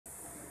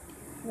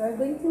We are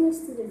going to use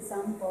this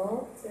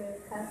example to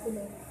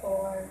calculate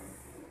for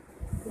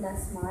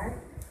classmark,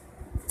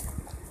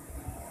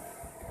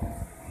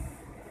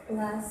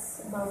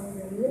 class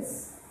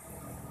boundaries,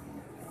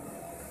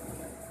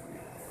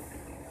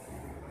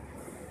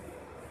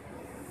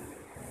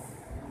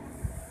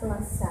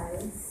 class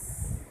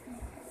size,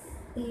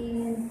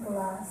 and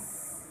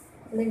class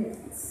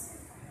limits.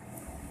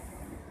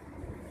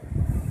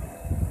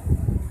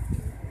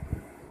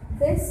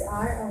 These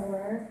are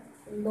our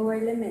lower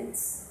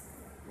limits,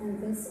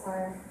 and these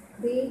are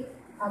the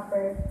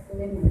upper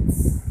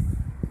limits.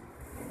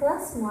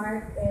 Class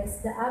mark is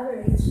the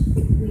average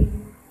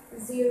between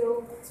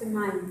 0 to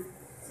 9.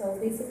 So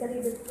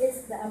basically, this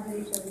is the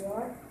average of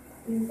your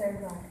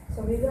interval.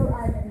 So we will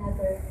add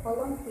another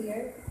column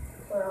here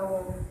for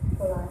our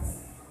class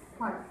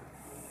mark.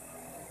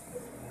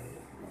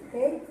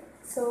 Okay,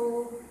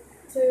 so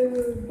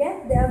to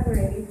get the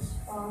average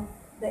of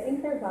the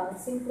interval,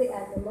 simply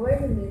add the lower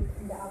limit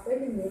and the upper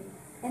limit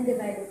and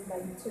divide it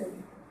by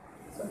 2.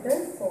 So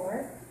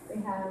therefore,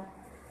 we have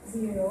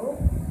 0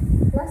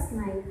 plus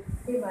 9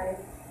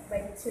 divided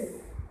by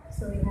 2.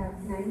 So we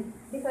have 9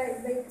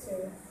 divided by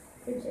 2,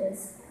 which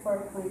is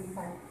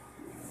 4.5.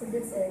 So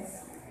this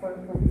is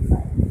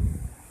 4.5.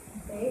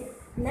 Okay,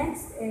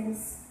 next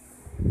is,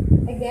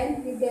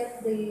 again, we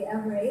get the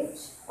average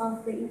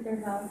of the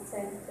interval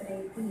 10 to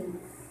 19.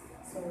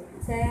 So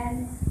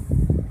 10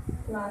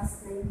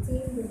 plus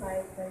 19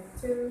 divided by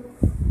 2.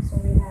 So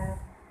we have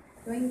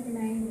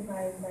 29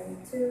 divided by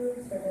 2.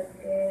 So that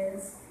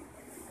is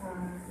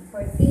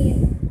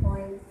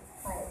 14.5.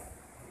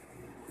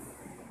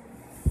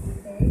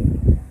 Okay.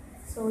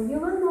 So you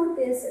will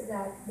notice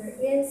that there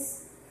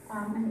is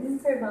an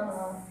interval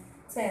of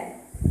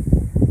 10.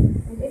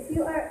 And if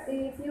you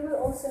will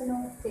also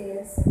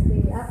notice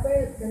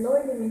the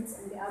lower limits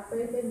and the upper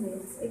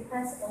limits, it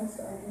has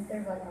also an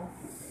interval of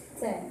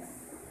 10.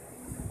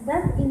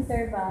 That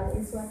interval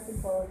is what we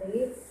call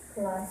the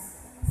class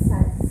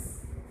size.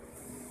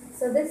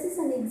 So this is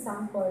an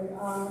example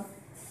of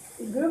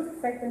a group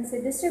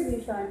frequency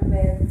distribution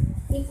with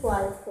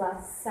equal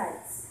class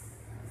size.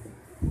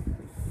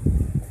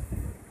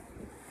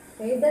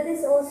 Okay, that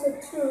is also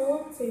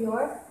true to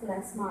your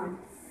class mark.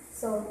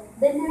 So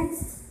the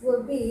next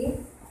will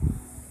be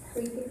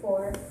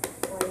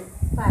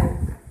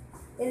 24.5,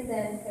 and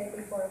then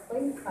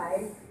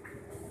 34.5,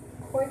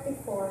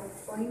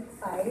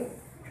 44.5,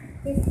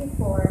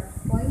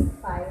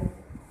 54.5,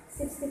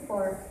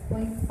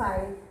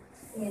 64.5,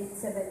 and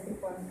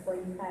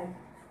 74.5.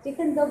 You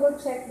can double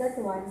check that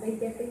one by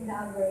getting the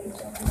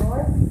average of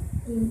your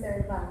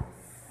interval.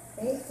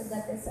 Okay, so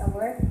that is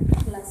our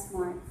class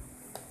mark.